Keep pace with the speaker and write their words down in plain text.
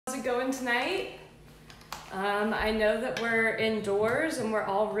going tonight? I know that we're indoors and we're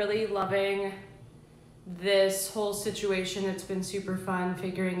all really loving this whole situation. It's been super fun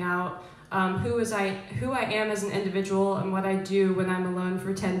figuring out who I am as an individual and what I do when I'm alone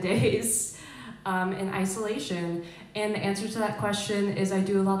for 10 days in isolation. And the answer to that question is I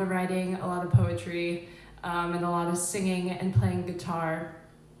do a lot of writing, a lot of poetry, and a lot of singing and playing guitar.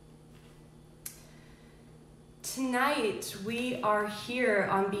 Tonight, we are here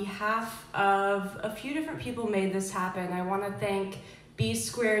on behalf of a few different people made this happen. I want to thank B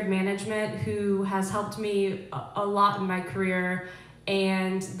Squared Management, who has helped me a lot in my career,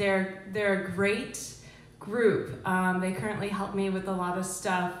 and they're a great group. They currently help me with a lot of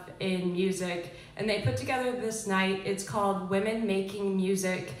stuff in music, and they put together this night. It's called Women Making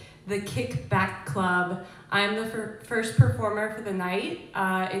Music, the Kickback Club. I'm the first performer for the night.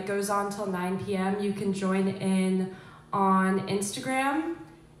 It goes on till 9 p.m. You can join in on Instagram.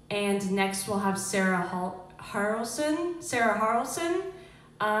 And next we'll have Sarah Harrelson.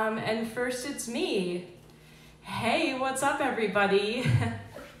 And first it's me. Hey, what's up everybody?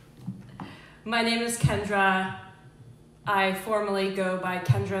 My name is Kendra. I formally go by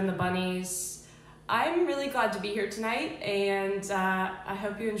Kendra and the Bunnies. I'm really glad to be here tonight, and I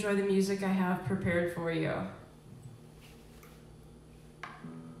hope you enjoy the music I have prepared for you.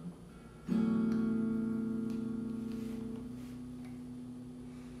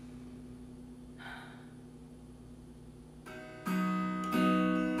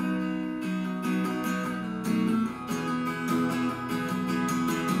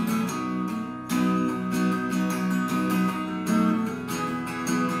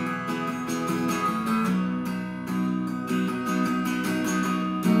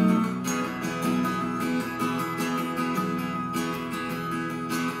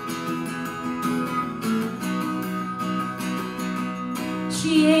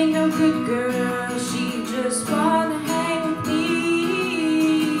 She ain't no good girl, she just wanna hang with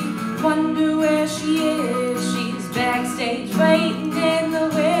me. Wonder where she is, she's backstage waiting in the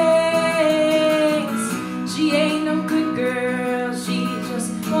wings. She ain't no good girl, she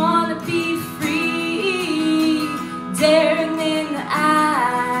just wanna be free. Daring in the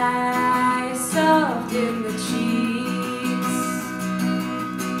eyes, soft in the cheeks.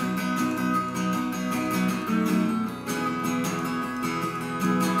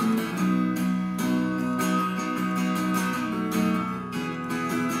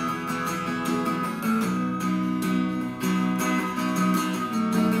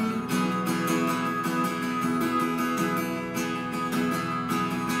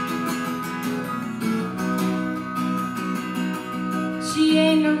 She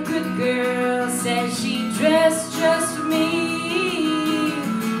ain't no good girl, said she dressed just for me.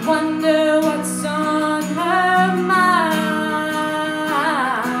 Wonder what's on her mind.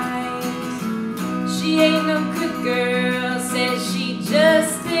 She ain't no good girl, said she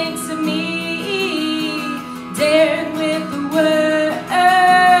just thinks of me. Daring with the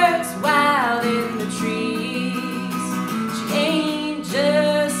words, wild in the trees. She ain't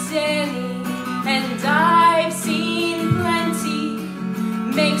just any, and I've seen plenty.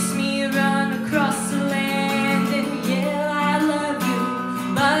 Makes me run across the land and yell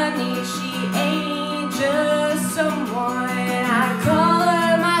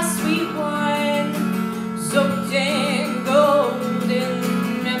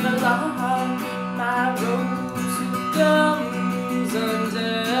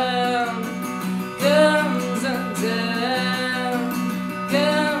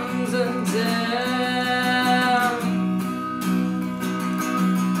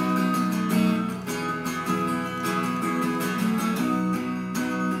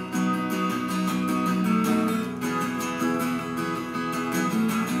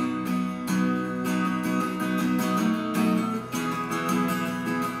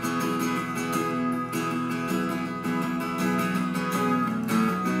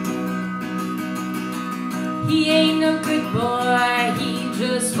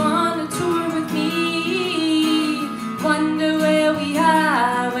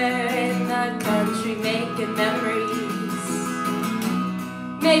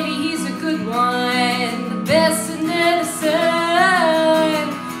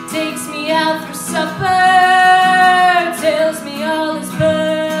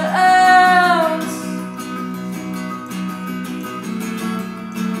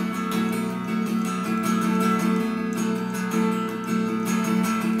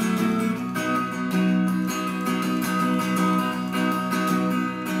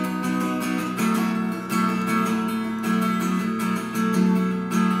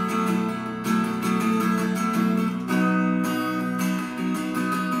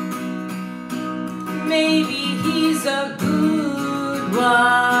maybe he's a good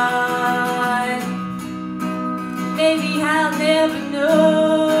one. Maybe I'll never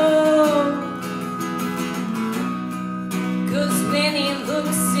know, 'cause when he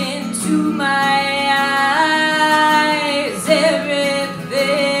looks into my eyes,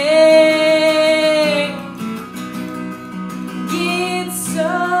 everything gets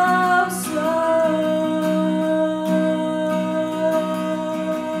so slow.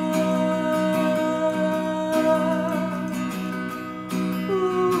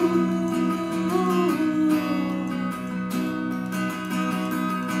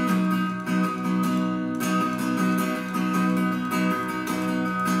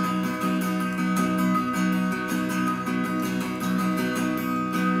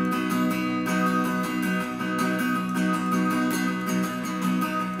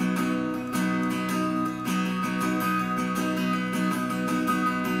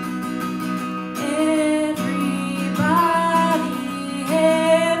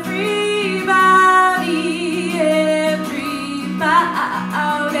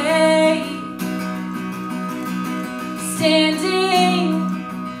 Standing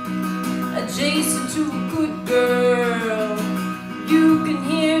adjacent to a good girl, you can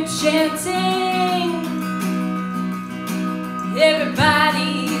hear chanting.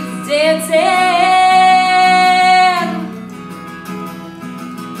 Everybody's dancing.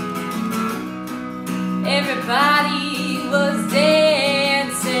 Everybody was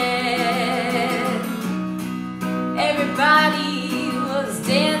dancing. Everybody was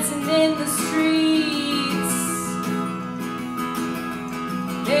dancing in the streets.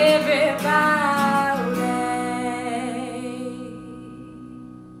 Everybody.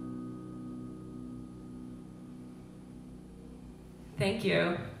 Thank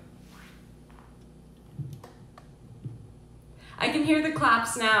you. I can hear the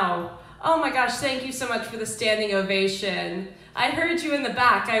claps now. Oh my gosh, thank you so much for the standing ovation. I heard you in the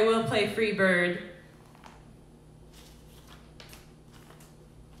back. I will play Free Bird.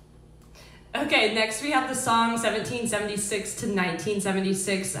 Okay, next we have the song 1776 to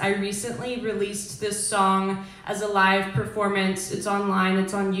 1976. I recently released this song as a live performance. It's online,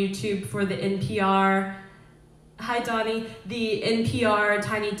 it's on YouTube for the NPR, hi Donnie, the NPR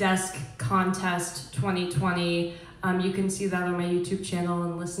Tiny Desk Contest 2020. You can see that on my YouTube channel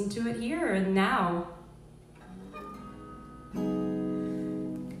and listen to it here and now.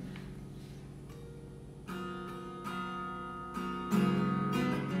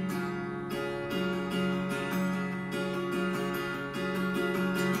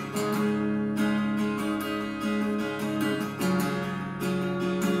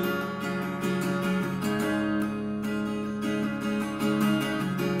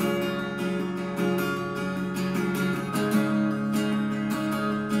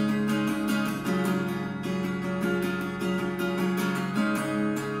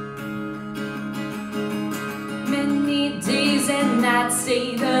 Days and nights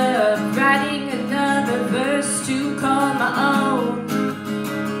stayed up, writing another verse to call my own.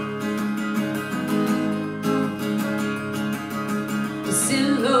 The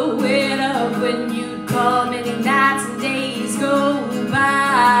silhouette of when you'd call, many nights and days go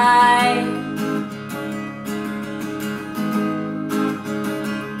by.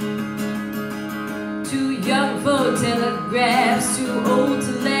 Too young for telegraphs, too old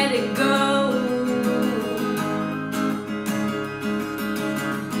to let it go.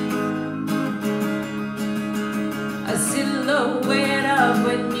 A silhouette of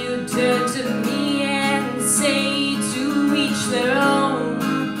when you turn to me and say to each their own.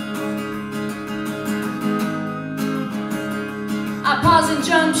 I pause and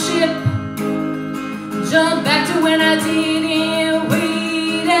jump ship, jump back to when I didn't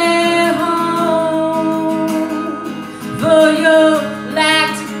wait at home for your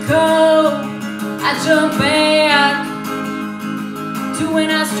light to come. I jump back to when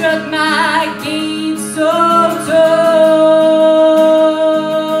I struck my gate so tall.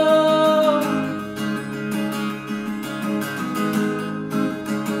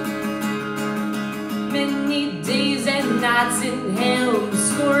 Many days and nights in hell,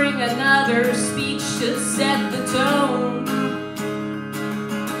 scoring another speech to set the tone.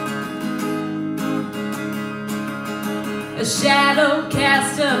 A shadow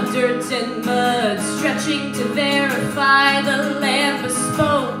cast of dirt and mud, stretching to verify the land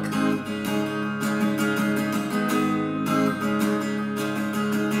bespoke.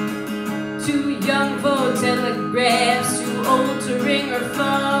 Too young for telegraphs, too old to ring her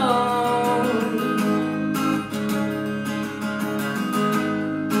phone.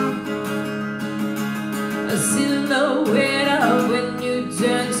 A silhouette of when you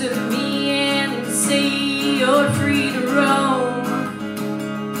turn to me and say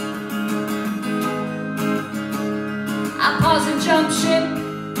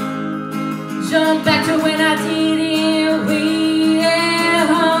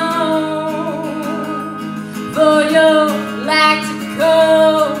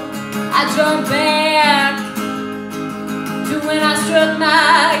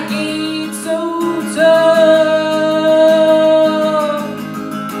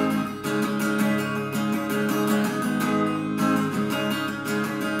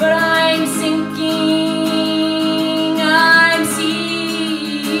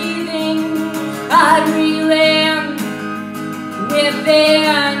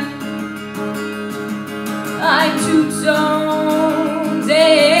I'm too toned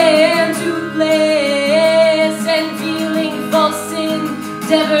and too blessed and feeling false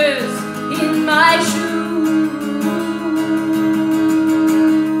endeavors in my shoes.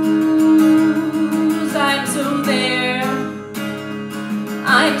 I'm so there,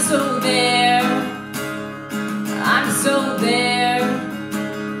 I'm so there, I'm so there,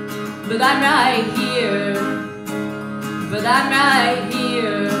 but I'm right here, but I'm right here.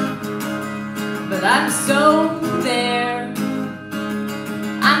 But I'm so there,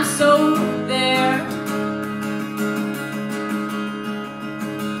 I'm so there.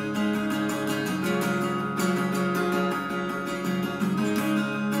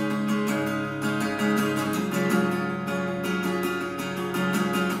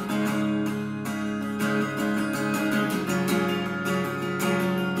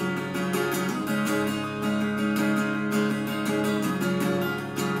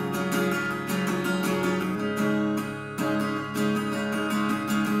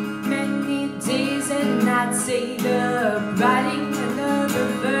 I'd stayed up writing another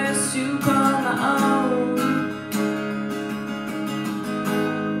verse to call my own.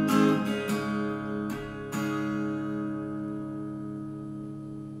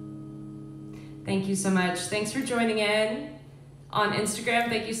 Thank you so much. Thanks for joining in on Instagram.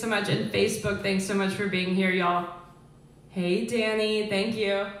 Thank you so much. And Facebook, thanks so much for being here, y'all. Hey, Danny, thank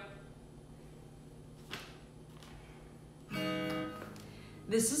you.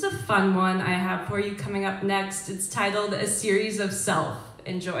 This is a fun one I have for you coming up next. It's titled A Series of Self.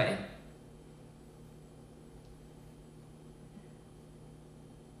 Enjoy.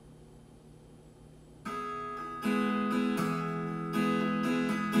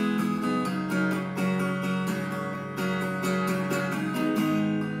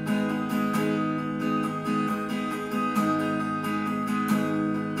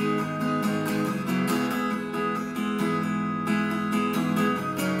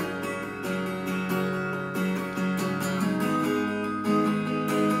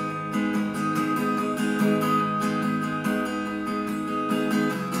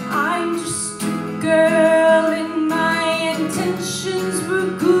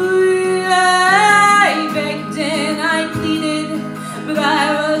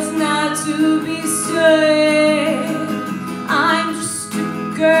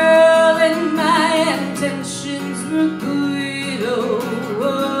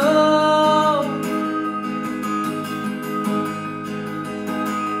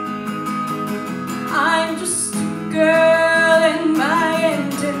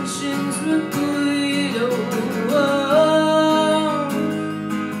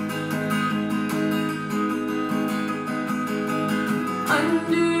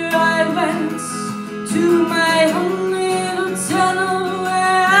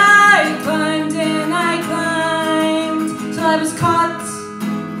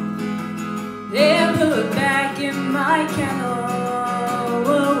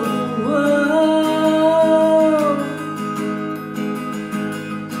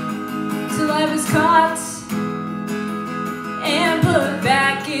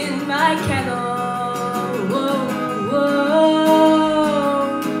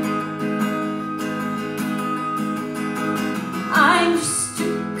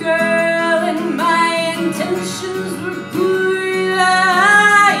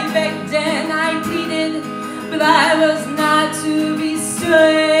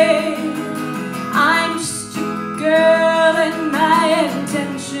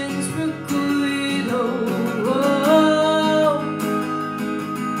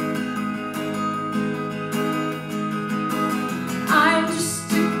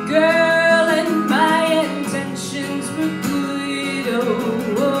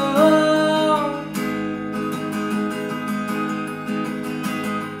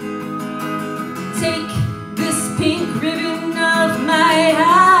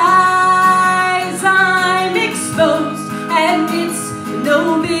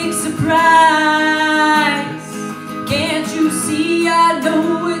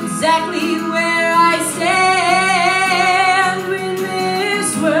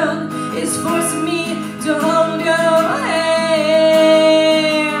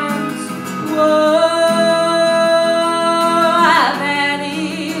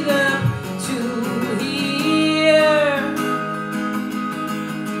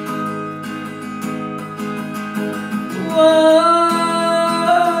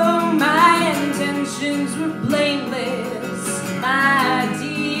 Were blameless, my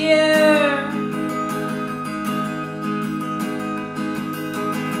dear.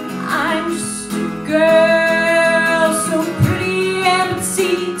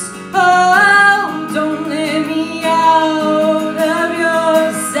 Oh, don't let me out of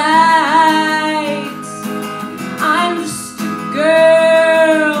your sight. I'm just a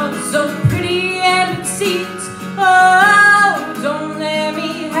girl, so pretty and petite. Oh, don't let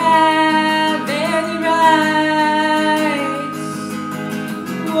me have any rights.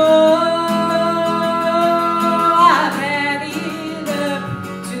 Whoa, I've had it up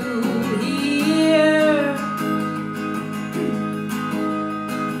to here.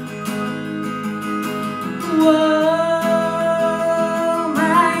 Whoa,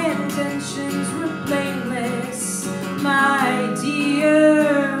 my intentions were blameless, my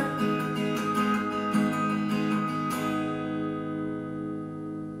dear.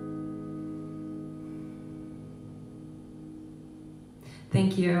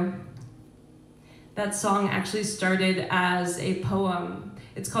 Thank you. That song actually started as a poem.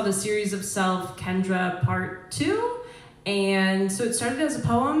 It's called A Series of Self, Kendra Part 2. And so it started as a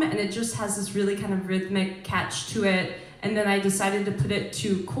poem, and it just has this really kind of rhythmic catch to it. And then I decided to put it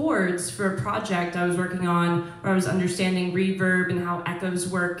to chords for a project I was working on, where I was understanding reverb and how echoes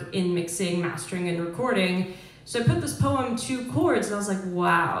work in mixing, mastering, and recording. So I put this poem to chords, and I was like,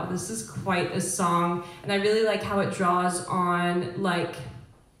 wow, this is quite a song. And I really like how it draws on like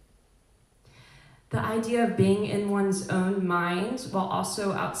the idea of being in one's own mind while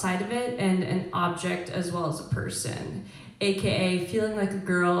also outside of it, and an object as well as a person, aka feeling like a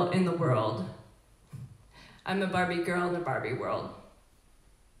girl in the world. I'm a Barbie girl in a Barbie world.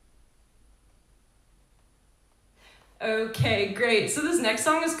 Okay, great. So this next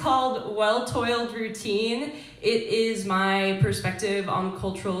song is called Well-Toiled Routine. It is my perspective on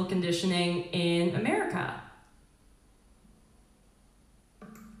cultural conditioning in America.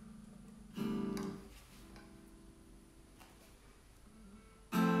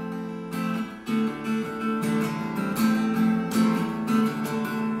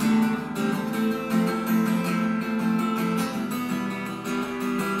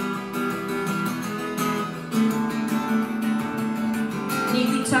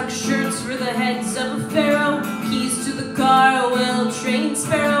 Tucked shirts for the heads of a pharaoh, keys to the car, a well-trained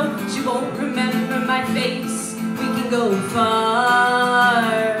sparrow. She won't remember my face, we can go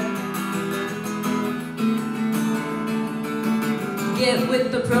far. Get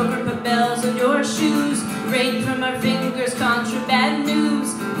with the program, put bells on your shoes. Rain from our fingers, contraband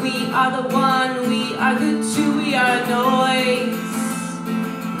news. We are the one, we are the two, we are noise,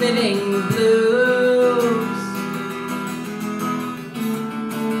 living blues.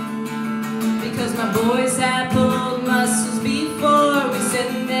 My boys have pulled muscles before. We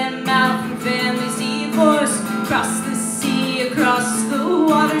send them out from families divorce. Across the sea, across the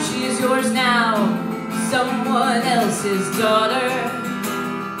water. She is yours now, someone else's daughter.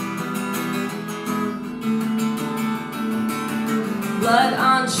 Blood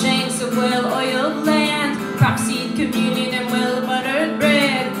on shanks of well-oiled land, crop-seed communion and well-buttered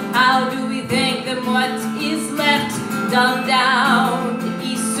bread. How do we thank them? What is left? Dumbed down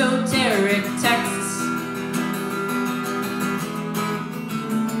esoteric texts.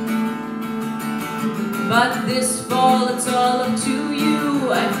 But this fall, it's all up to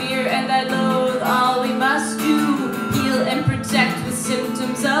you. I fear and I loathe all we must do. Heal and protect with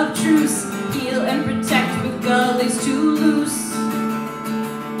symptoms of truce. Heal and protect with gullies too loose.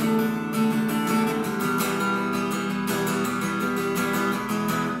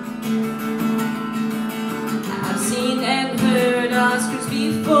 I've seen and heard Oscars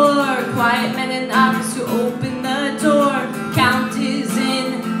before. Quiet men in office who open the door. Count is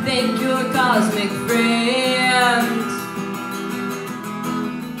in, thank your cosmic friend.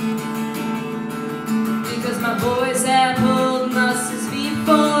 Because my boys have pulled muscles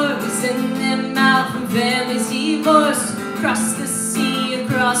before. We send them out from families divorced. Across the sea,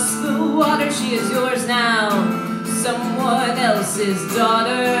 across the water. She is yours now, someone else's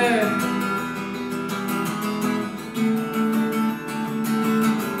daughter.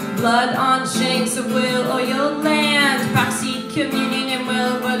 Blood on shanks of well-oiled land, proxy communion and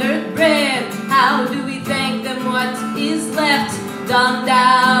well-buttered bread. How do we thank them? What is left? Dumbed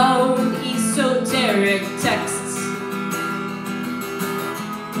down esoteric texts.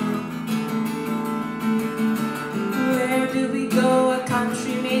 Where do we go? A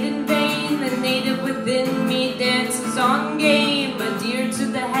country made in vain. The native within me dances on game. A deer to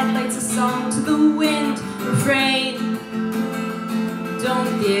the headlights, a song to the wind. Refrain.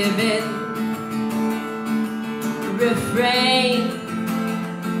 Don't give in. Refrain.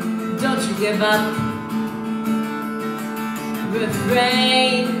 Don't you give up.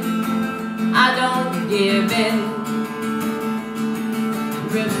 Refrain. I don't give in.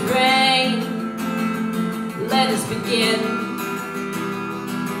 Refrain. Let us begin.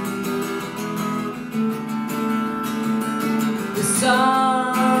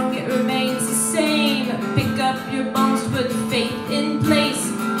 song, it remains the same. Pick up your bones, put faith in place.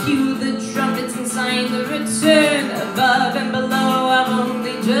 Cue the trumpets and sign the return. Above and below, I've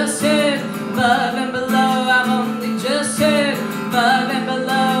only just heard. Above and below, I've only just heard. Above and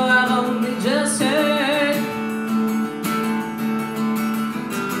below, I've only just heard.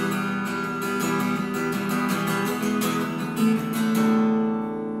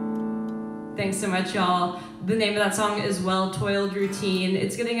 Thanks so much, y'all. The name of that song is Well-Toiled Routine.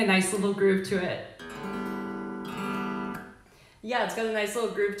 It's getting a nice little groove to it. Yeah, it's got a nice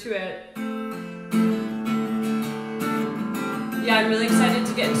little groove to it. Yeah, I'm really excited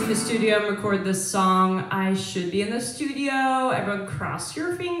to get into the studio and record this song. I should be in the studio. Everyone cross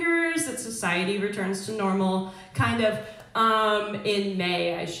your fingers that society returns to normal. Kind of in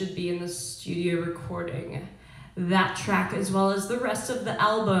May, I should be in the studio recording that track as well as the rest of the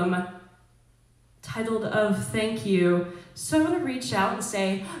album titled of Thank You. So I want to reach out and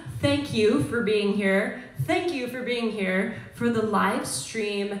say thank you for being here. Thank you for being here for the live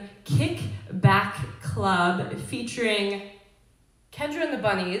stream Kickback Club featuring Kendra and the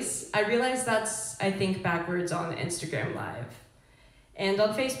Bunnies. I realize that's, I think, backwards on Instagram Live. And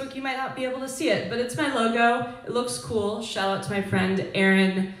on Facebook, you might not be able to see it, but it's my logo. It looks cool. Shout out to my friend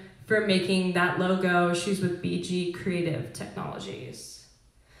Erin for making that logo. She's with BG Creative Technologies.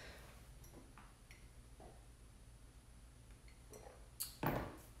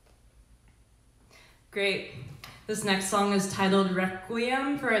 Great. This next song is titled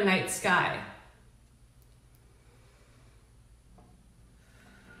Requiem for a Night Sky.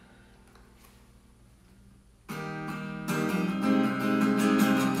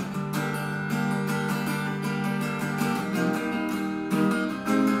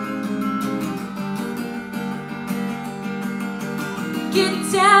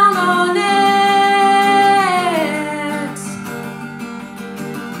 Get down on it.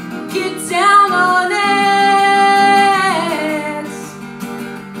 Get down on it.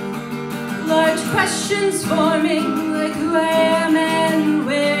 Large questions forming, like who I am and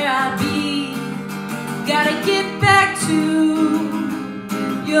where I'll be. Gotta get back to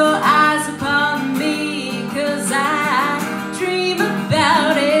your eyes upon me, 'cause I dream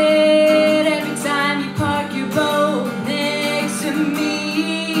about it every time you park your boat next to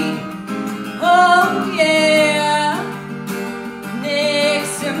me. Oh yeah,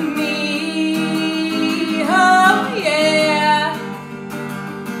 next to me. Oh yeah,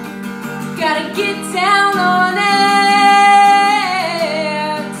 gotta get down on it.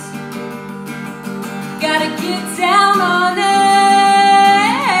 Gotta get down on it.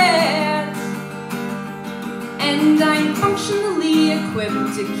 And I'm functionally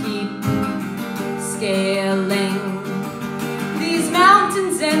equipped to keep scaling these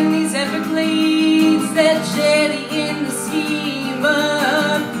mountains and these Everglades that jetty in the scheme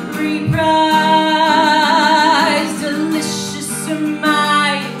of reprise, delicious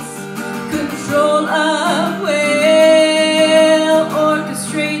surmise, control of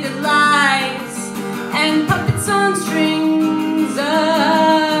well-orchestrated lies, and puppets on strings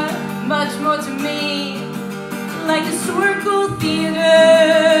are much more to me like a circle theater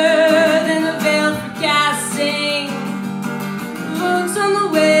than a veil for casting. Looks on the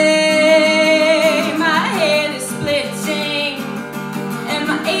way, my head is splitting, and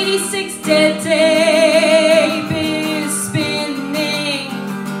my 86 dead tape is spinning.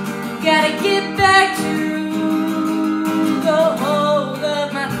 Gotta get back to the hold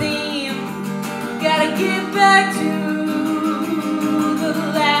of my theme. Gotta get back to the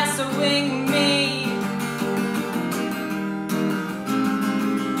lassoing me.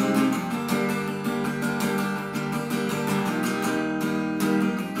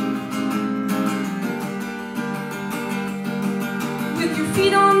 With your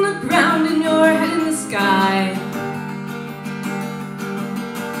feet on the ground and your head in the sky,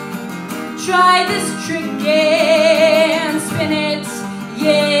 try this trick and spin it.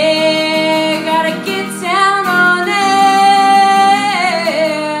 Yeah, gotta get down on it.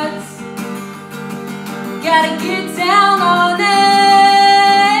 Gotta get down on it.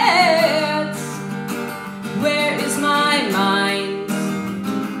 Where is my mind?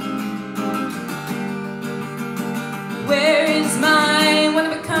 Where is my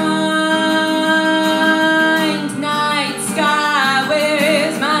one-of-a-kind night sky? Where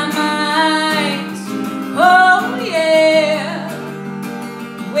is my mind? Oh yeah.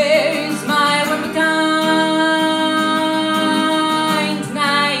 Where is my one-of-a-kind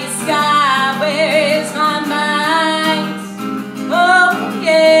night sky? Where is my mind? Oh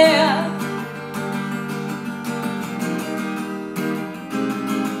yeah.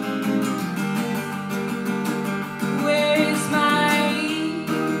 Where is my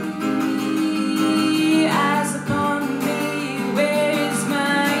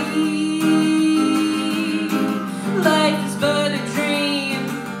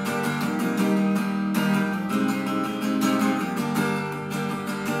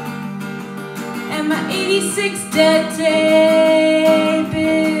V6 dead tape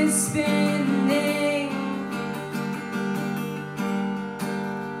is spinning.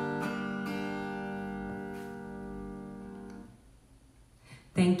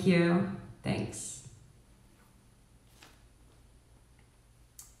 Thank you. Thanks.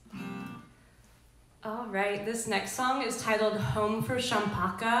 All right, this next song is titled Home for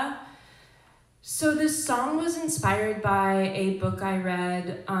Champaka. So this song was inspired by a book I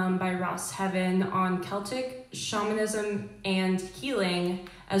read by Ross Heaven on Celtic shamanism and healing,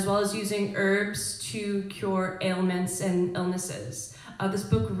 as well as using herbs to cure ailments and illnesses. This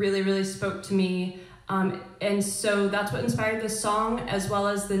book really, really spoke to me, and so that's what inspired this song, as well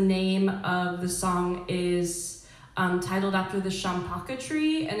as the name of the song is titled after the Champaka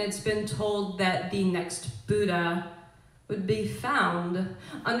tree, and it's been told that the next Buddha would be found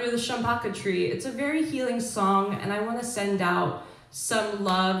under the Champaka tree. It's a very healing song, and I want to send out some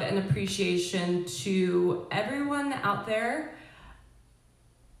love and appreciation to everyone out there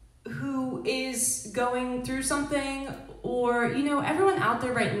who is going through something, or, you know, everyone out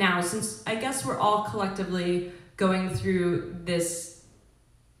there right now, since I guess we're all collectively going through this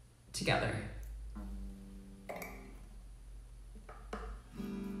together.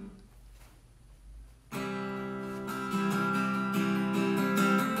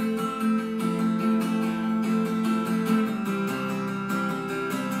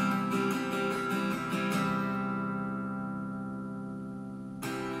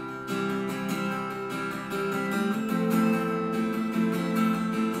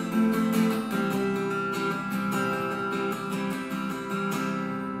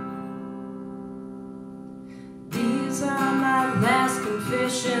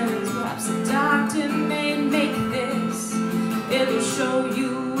 Perhaps the doctor may make this. It'll show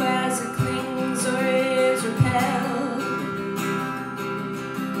you as it clings or is repelled.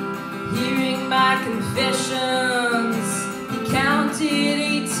 Hearing my confessions, he counted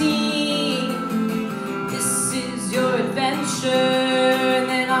 18. This is your adventure, and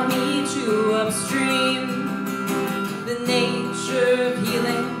then I'll meet you upstream. The nature of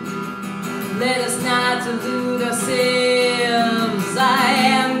healing, let us not delude ourselves. I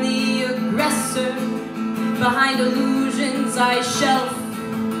am the aggressor. Behind illusions I shelf.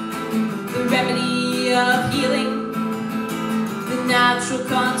 The remedy of healing, the natural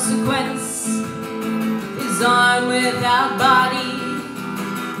consequence, is arm without body.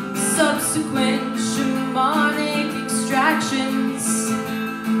 Subsequent shamanic extractions,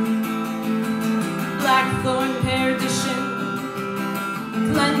 blackthorn perdition,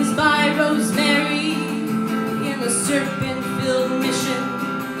 cleansed by rosemary in a serpent-filled mission,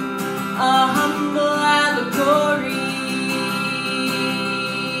 a humble allegory.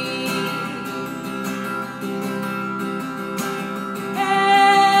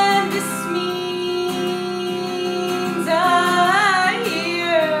 And this means I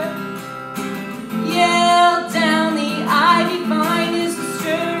hear yell down the ivy vine is the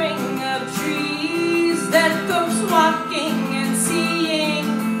stirring of trees that goes walking and seeing,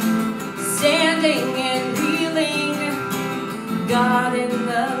 standing and reeling. God in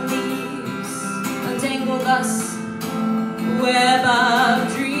the leaves untangled us web of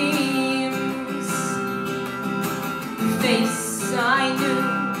dreams. Face I knew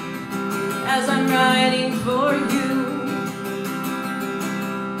as I'm writing for you.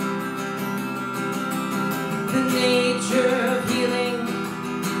 The nature of healing,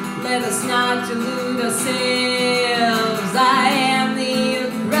 let us not delude ourselves. I am the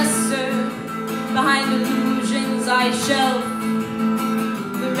aggressor. Behind illusions I shelf.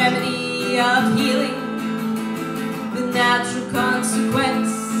 The remedy of healing, the natural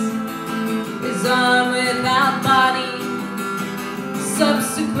consequence, is arm without body.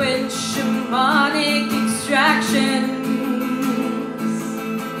 Subsequent shamanic extractions.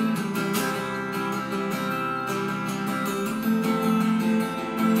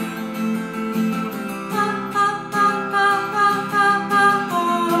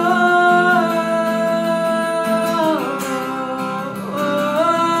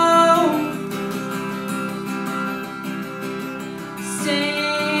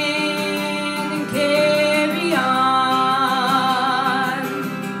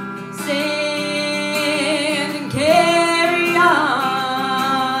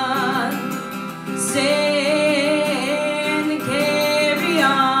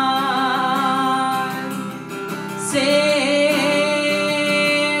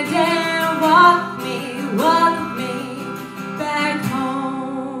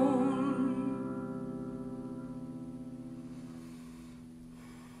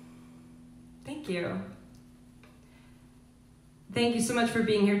 Thank you so much for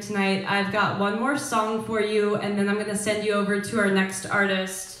being here tonight. I've got one more song for you, and then I'm going to send you over to our next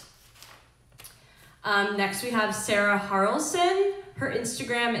artist. Next we have Sarah Harrelson. Her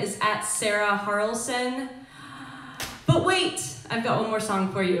Instagram is @SarahHarrelson. But wait, I've got one more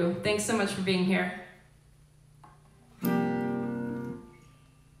song for you. Thanks so much for being here.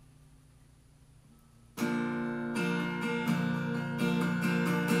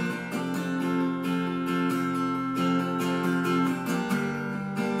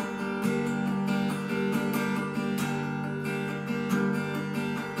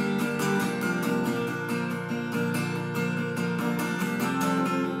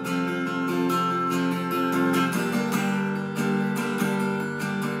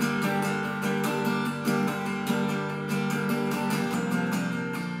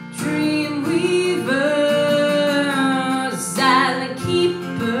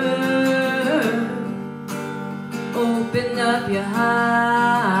 Open up your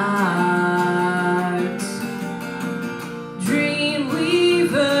heart,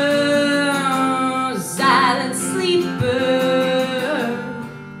 Dreamweaver, silent sleeper,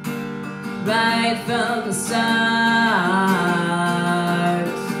 right from the start.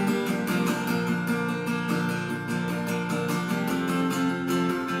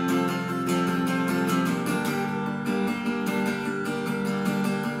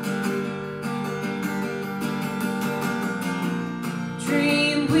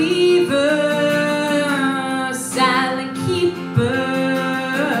 Dreamweaver, silent keeper,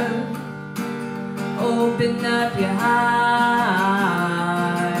 open up your heart.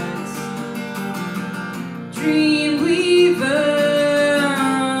 Dreamweaver,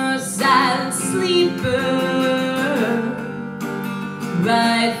 silent sleeper,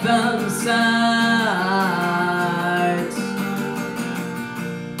 right from the start.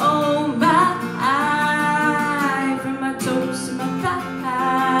 Oh my, from my toes to my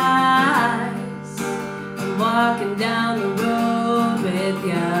thighs, I'm walking down the road with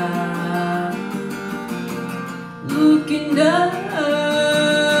ya, looking up,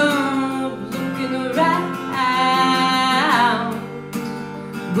 looking around.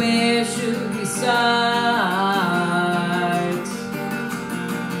 Where should we start?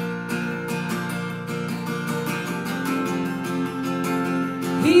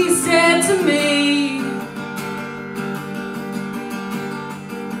 He said to me,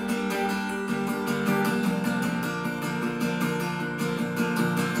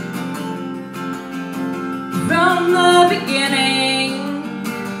 from the beginning,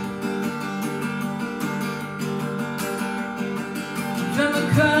 from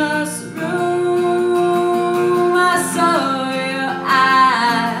across the room, I saw your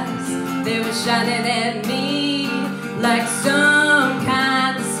eyes. They were shining at me like some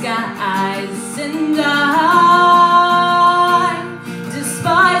kind of skies, and I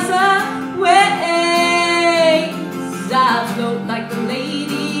despise the ways. I float like the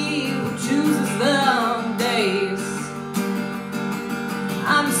lady who chooses the days.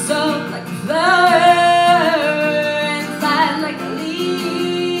 I'm soft like a flower and light like a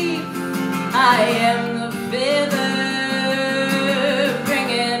leaf. I am the feather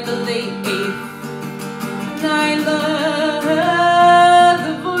bringing the leaf, and I love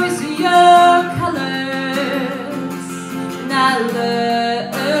the voice of your colors, and I love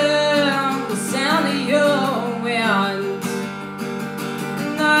the sound of your wind,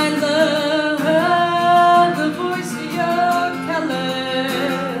 and I love the voice of your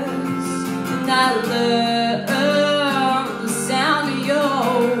colors, and I love the sound of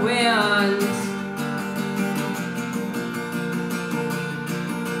your wind.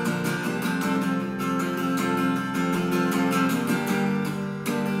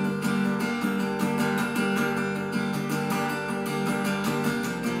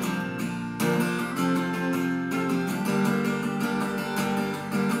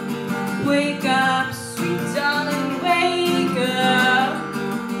 Wake up, sweet darling, wake up.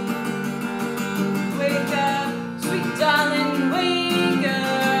 Wake up, sweet darling, wake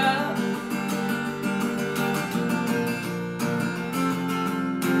up.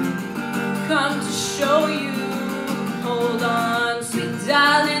 Come to show you, hold on, sweet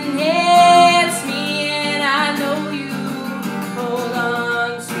darling, it's me and I know you. Hold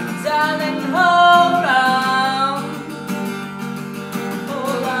on, sweet darling, hold on.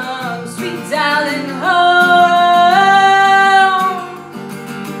 Hold on, sweet darling, hold.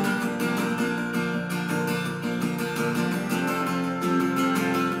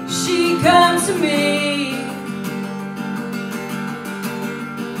 She comes to me,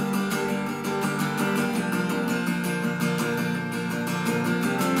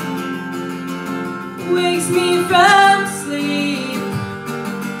 wakes me from sleep.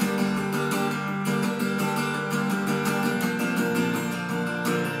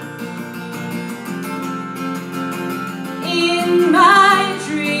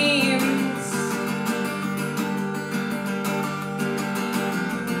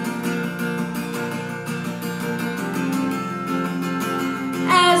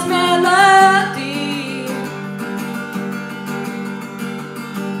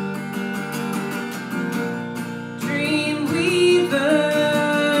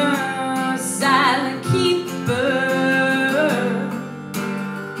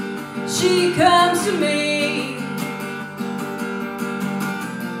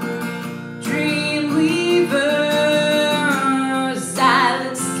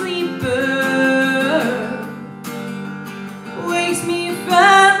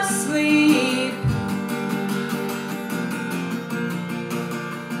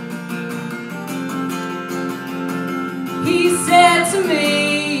 to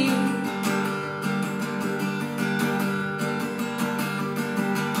me.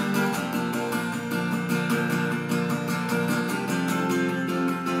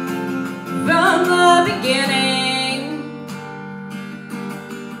 From the beginning.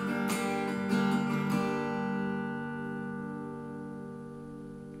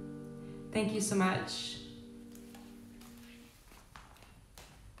 Thank you so much.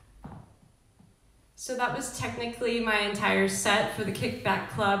 So that was technically my entire set for the Kickback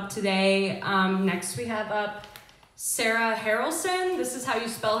Club today. Next we have up Sarah Harrelson. This is how you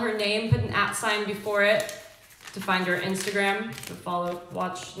spell her name. Put an @ before it to find her Instagram to follow,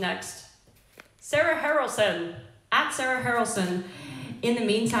 watch next. Sarah Harrelson, @Sarah Harrelson. In the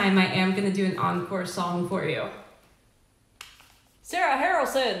meantime, I am gonna do an encore song for you. Sarah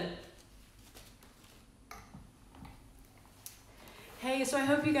Harrelson. Hey, so I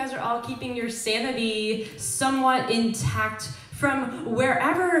hope you guys are all keeping your sanity somewhat intact from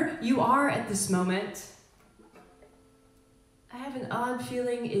wherever you are at this moment. I have an odd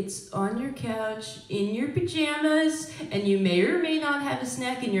feeling it's on your couch, in your pajamas, and you may or may not have a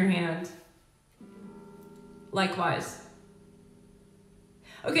snack in your hand. Likewise.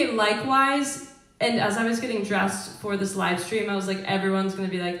 Okay, likewise, and as I was getting dressed for this live stream, I was like, everyone's gonna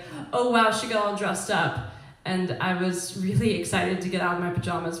be like, oh wow, she got all dressed up. And I was really excited to get out of my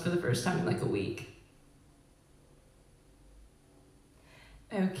pajamas for the first time in like a week.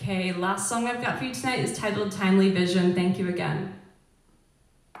 Okay, last song I've got for you tonight is titled Timely Vision. Thank you again.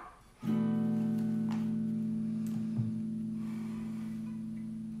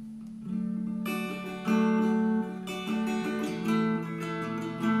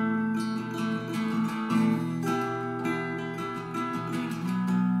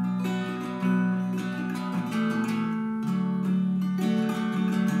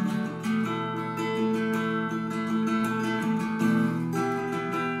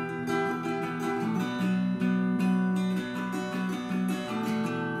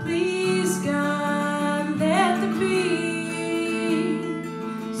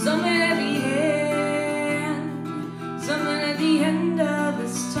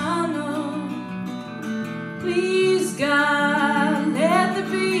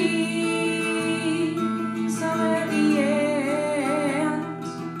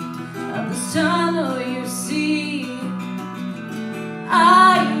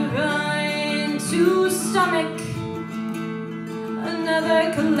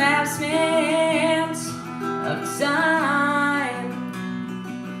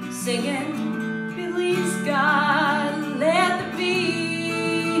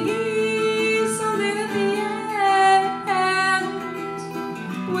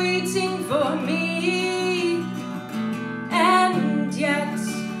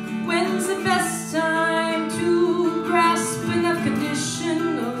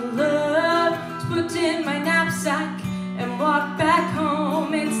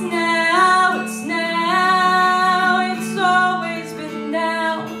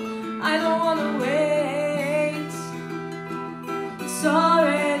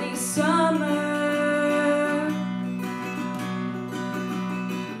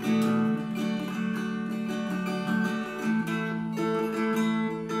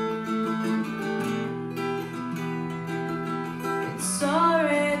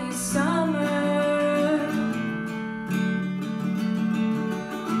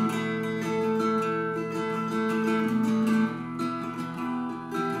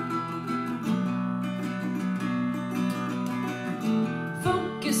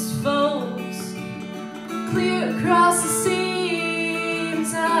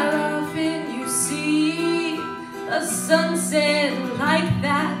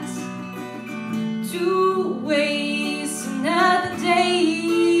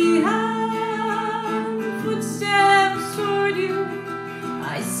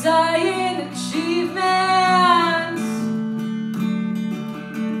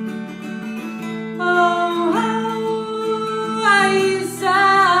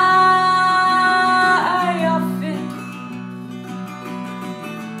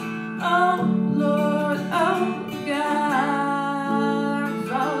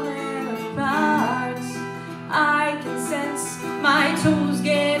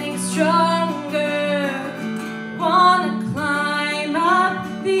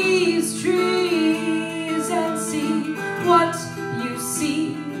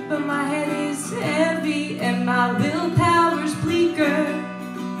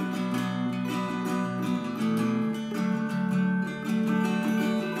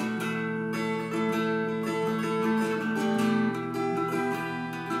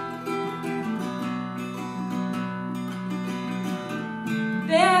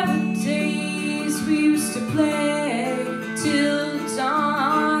 used to play till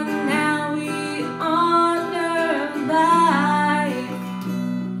dawn, now we honor life,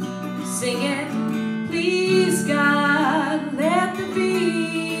 singing, please God, let there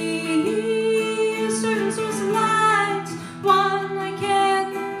be a certain source of light, one I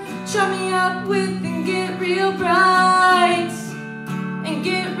can shut me up with and get real bright, and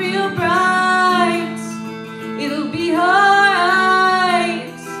get real bright. It'll be alright,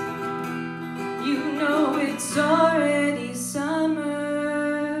 you know it's already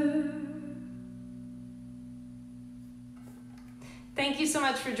summer. Thank you so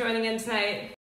much for joining in tonight.